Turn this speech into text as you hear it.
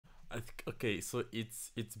Okay, so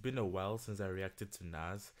it's been a while since I reacted to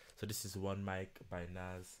Nas. So this is One Mic by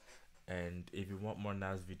Nas. And if you want more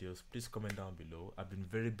Nas videos, please comment down below. I've been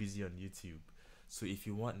very busy on YouTube. So if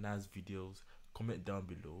you want Nas videos, comment down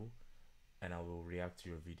below and I will react to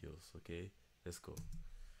your videos, okay? Let's go.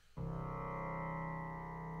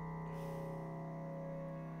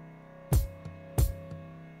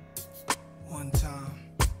 One time,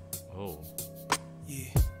 Oh,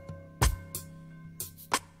 yeah,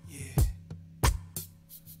 yeah.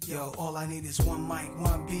 Yo, all I need is one mic,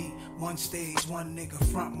 one beat, one stage, one nigga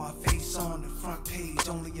front my face on the front page.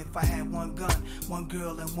 Only if I had one gun, one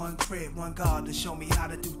girl and one crib, one God to show me how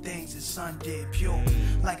to do things his son did. Pure,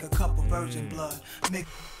 like a cup of virgin blood.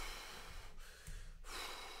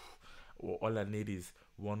 well, all I need is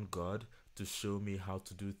one God to show me how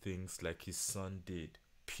to do things like his son did.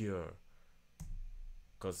 Pure.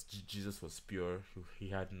 Because Jesus was pure, he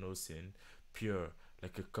had no sin. Pure,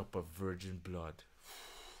 like a cup of virgin blood.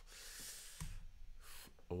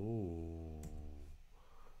 Oh.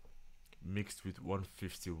 Mixed with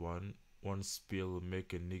 151, one spill will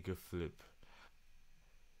make a nigga flip.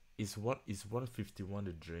 Is 151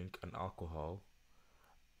 a drink, an alcohol?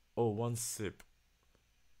 Oh, one sip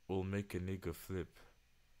will make a nigga flip.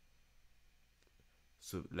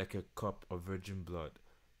 So like a cup of virgin blood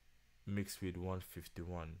mixed with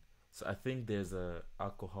 151. So I think there's a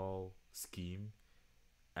alcohol scheme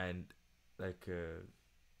and like the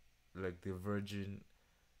virgin,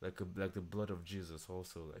 like the blood of Jesus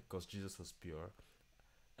also, like because Jesus was pure,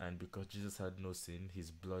 and because Jesus had no sin, his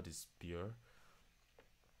blood is pure.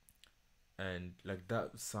 And like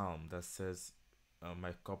that psalm that says,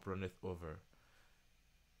 my cup runneth over,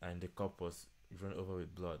 and the cup was run over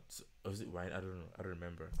with blood. So, was it wine? I don't know, I don't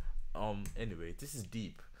remember. Anyway, this is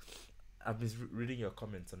deep. I've been reading your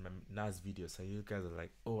comments on my Nas videos and you guys are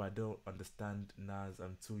like, oh, I don't understand Nas,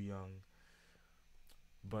 I'm too young.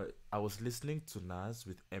 But I was listening to Nas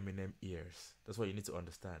with Eminem ears. That's what you need to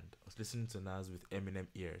understand. I was listening to Nas with Eminem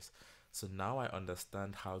ears. So now I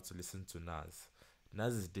understand how to listen to Nas.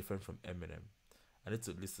 Nas is different from Eminem. I need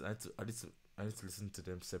to listen. I need to listen to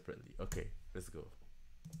them separately. Okay, let's go.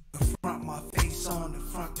 Front my face on the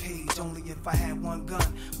front page. Only if I had one gun,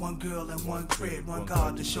 one girl and one crib, one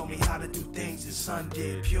God to show me how to do things his son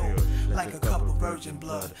did. Pure, like a cup of virgin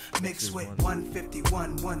blood mixed with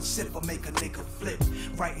 151, one sip will make a nigga flip.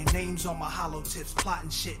 Writing names on my hollow tips,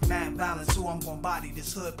 plotting shit, mad balance. Who I'm gonna body,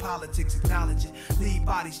 this hood politics, acknowledge it. Leave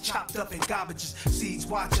bodies chopped up in garbages. Seeds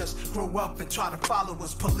watch us grow up and try to follow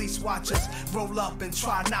us. Police watch us roll up and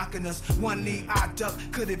try knocking us. One knee I duck,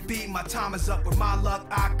 could it be my time is up? With my luck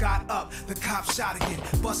I got up, the cop shot again.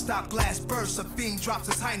 Bus stop glass bursts, a fiend drops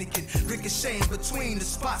his Heineken. Ricocheting between the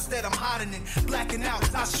spots that I'm hiding in. Blacking out,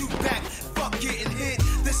 I shoot back, fuck getting hit.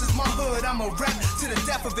 This is my hood, I'm a rep to the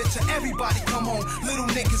death of it. To everybody, come on, little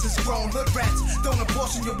niggas is grown. Hood rats, don't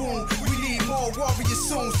abortion your wound. We need more warriors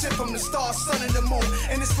soon. Sent from the stars, sun and the moon.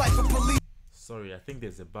 And it's like a police. Sorry, I think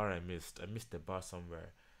there's a bar I missed. I missed the bar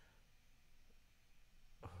somewhere.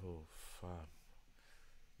 Oh, fuck.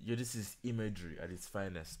 Yo, this is imagery at its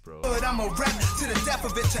finest, bro. I'm a rep to the death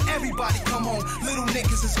of it. To everybody, come on, little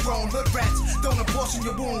niggas is grown. Hood rats, don't abortion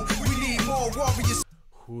your womb. We need more warriors.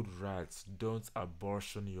 Hood rats, don't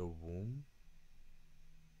abortion your womb.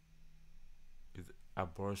 Is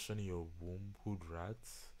abortion your womb? Hood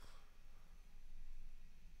rats.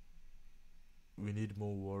 We need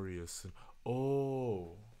more warriors.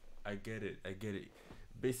 Oh, I get it. I get it.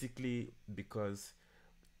 Basically, because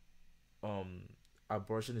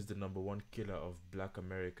abortion is the #1 killer of Black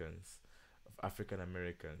Americans, of African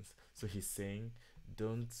Americans. So he's saying,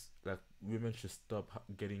 don't, like, women should stop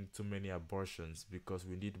getting too many abortions because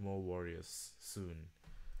we need more warriors soon.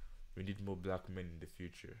 We need more black men in the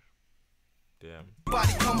future. Damn.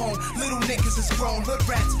 Body, come on, little niggas is grown. Hood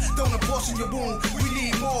rats, don't abortion your womb. We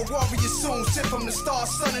need more warriors soon. Sent from the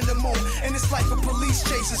stars, sun and the moon. And it's like a police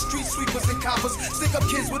chasing street sweepers and coppers. Stick up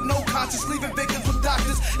kids with no conscience, leaving victims with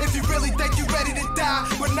doctors. If you really think you ready to die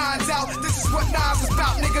with nines out, this is what Nas is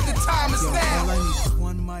about, nigga. The time is now. All I need is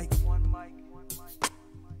one mic, one mic, one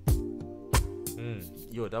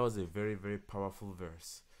mic. Yo, that was a very, very powerful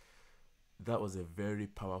verse. That was a very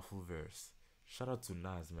powerful verse. Shout out to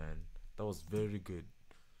Nas, man. That was very good.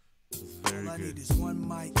 It was very all I good. need is one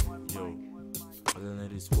mic. Yo, all I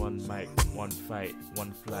need is one mic, one fight,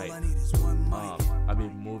 one flight. All I need is one mic. I've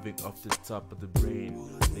been moving off the top of the brain.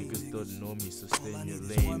 Niggas don't know me, so stay in your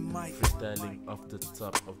lane. Freestyling off the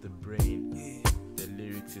top of the brain. They're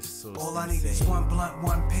lyrics is so All I need is one blunt,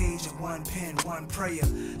 one page, and one pen, one prayer.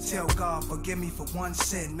 Tell God, forgive me for one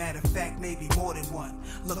sin. Matter of fact, maybe more than one.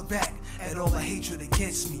 Look back at all the hatred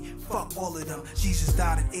against me. Fuck all of them. Jesus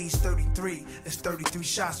died at age 33. That's 33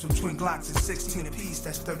 shots from twin Glocks and 16 apiece.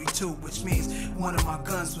 That's 32, which means one of my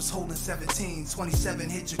guns was holding 17. 27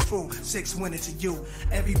 hit your crew, 6 went into you.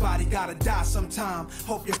 Everybody gotta die sometime.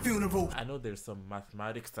 Hope your funeral. I know there's some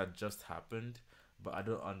mathematics that just happened, but I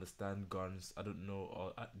don't understand guns. I don't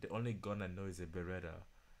know. The only gun I know is a Beretta,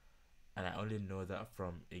 and I only know that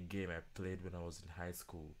from a game I played when I was in high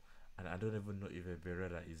school. And I don't even know if a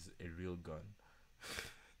Beretta is a real gun.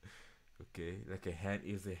 Okay, like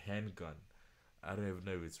is a handgun. I don't even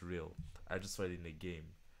know if it's real. I just saw it in a game.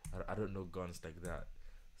 I don't know guns like that.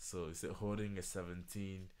 So is it holding a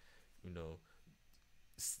 17? You know,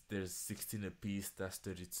 there's 16 apiece. That's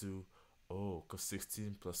 32. Oh, cause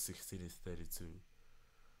 16 plus 16 is 32.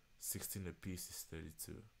 16 apiece is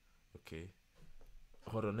 32. Okay.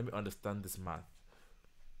 Hold on, let me understand this math.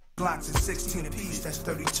 Glocks and 16 apiece, that's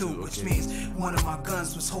 32, okay. Which means one of my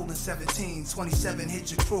guns was holding 17. 27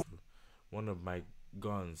 hit your crew. One of my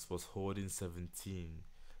guns was holding 17.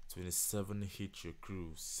 27 hit your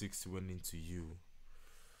crew. 6 went into you.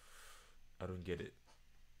 I don't get it.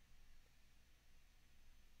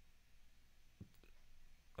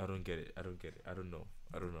 I don't get it. I don't know.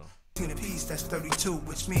 A piece, that's 32,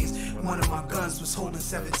 which means one of my guns was holding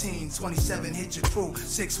 17. 27 hit your crew,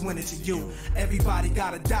 6 went into you. Everybody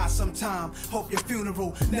gotta die sometime. Hope your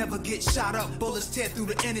funeral never get shot up. Bullets tear through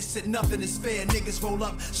the innocent, nothing is fair. Niggas roll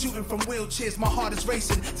up, shooting from wheelchairs. My heart is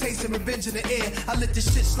racing, tasting revenge in the air. I let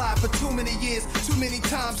this shit slide for too many years, too many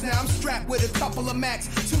times now. I'm strapped with a couple of Macs,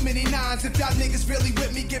 too many nines. If y'all niggas really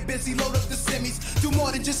with me, get busy, load up the semis. Do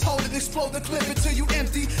more than just hold it, explode the clip until you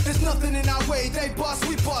empty. There's nothing in our way. They bust,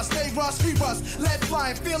 we bust. They rush, we rush. Let fly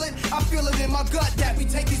and feel it. I feel it in my gut that we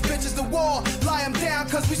take these bitches to war. Lie them down,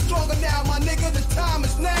 cause we stronger now. My nigga, the time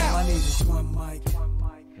is now. All I need is one mic. That's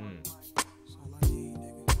all I need,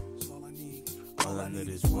 nigga. That's all I need. All I need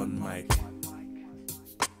is one mic.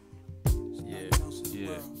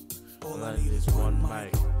 Yeah. All I need is one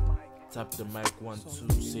mic. Tap the mic 1,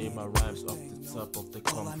 2, say my rhymes off the top of the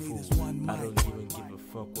kung fu. I don't even give a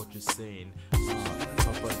fuck what you're saying.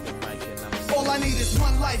 Pop up the mic and I'm all I need is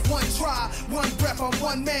one life, one try, one breath, I'm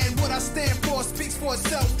one man. What I stand for speaks for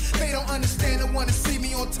itself. They don't understand and want to see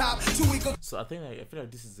me on top. Too weak. So I feel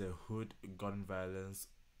like this is a hood gun violence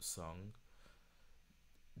song.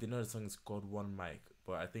 They know the song is called One Mic,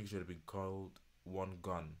 but I think it should have been called One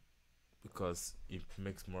Gun, because it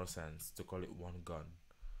makes more sense to call it One Gun.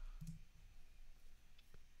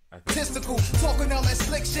 Testicle, talking all that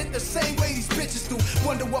slick shit the same way these bitches do.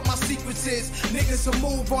 Wonder what my secrets is. Niggas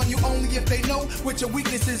will move on you only if they know what your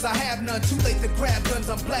weaknesses. I have none. Too late to grab guns.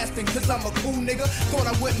 I'm blasting cause I'm a cool nigga. Thought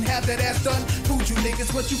I wouldn't have that ass done. Food you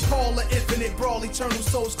niggas, what you call an infinite brawl. Eternal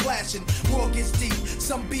souls clashing. War gets deep.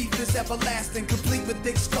 Some beef is everlasting, complete with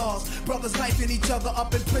thick scars. Brothers knifing each other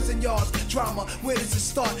up in prison yards. Drama, where does it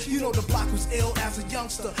start? You know the block was ill as a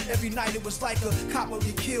youngster. Every night it was like a cop would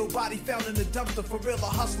be killed. Body found in the dumpster. For real, a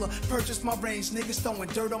hustler. Purchased my range, niggas throwing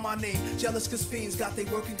dirt on my name. Jealous cause fiends got they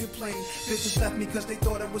work and complain. Bitches left me cause they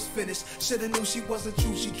thought it was finished. Shoulda knew she wasn't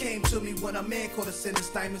true, she came to me when a man caught a sentence.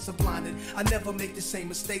 Diamonds are blinded, I never make the same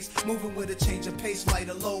mistakes. Moving with a change of pace,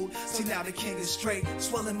 lighter load. See now the king is straight,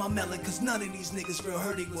 swelling my melon cause none of these niggas real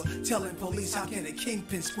hurting. Were telling police how can a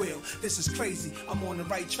kingpin squeal. This is crazy, I'm on the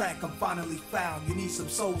right track, I'm finally found. You need some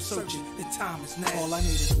soul searching, the time is now. All I need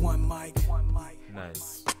is one mic.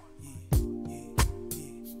 Nice.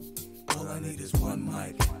 All I need is one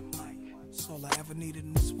mic. That's all I ever needed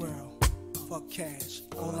in this world. Fuck cash.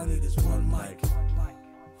 All I need is one mic.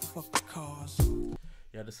 Fuck the cars.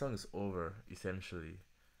 Yeah, the song is over, essentially.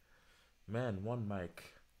 Man, One Mic.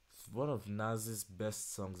 It's one of Nas's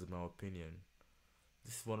best songs in my opinion.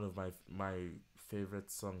 This is one of my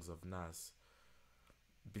favorite songs of Nas.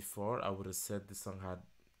 Before, I would have said this song had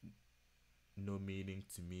no meaning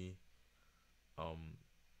to me.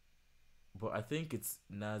 But I think it's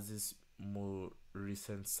Nas's more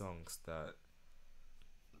recent songs that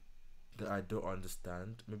I don't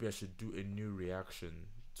understand. Maybe I should do a new reaction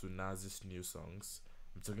to Nas's new songs.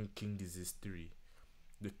 I'm talking King Disease 3.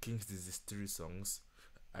 The King Disease 3 songs,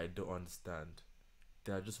 I don't understand.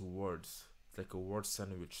 They are just words. It's like a word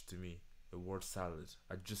sandwich to me. A word salad.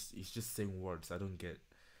 It's just saying words. I don't get.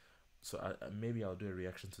 So maybe I'll do a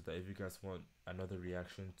reaction to that. If you guys want another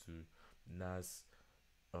reaction to Nas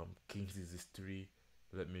King Disease 3,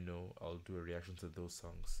 let me know. I'll do a reaction to those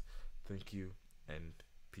songs. Thank you and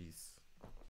peace.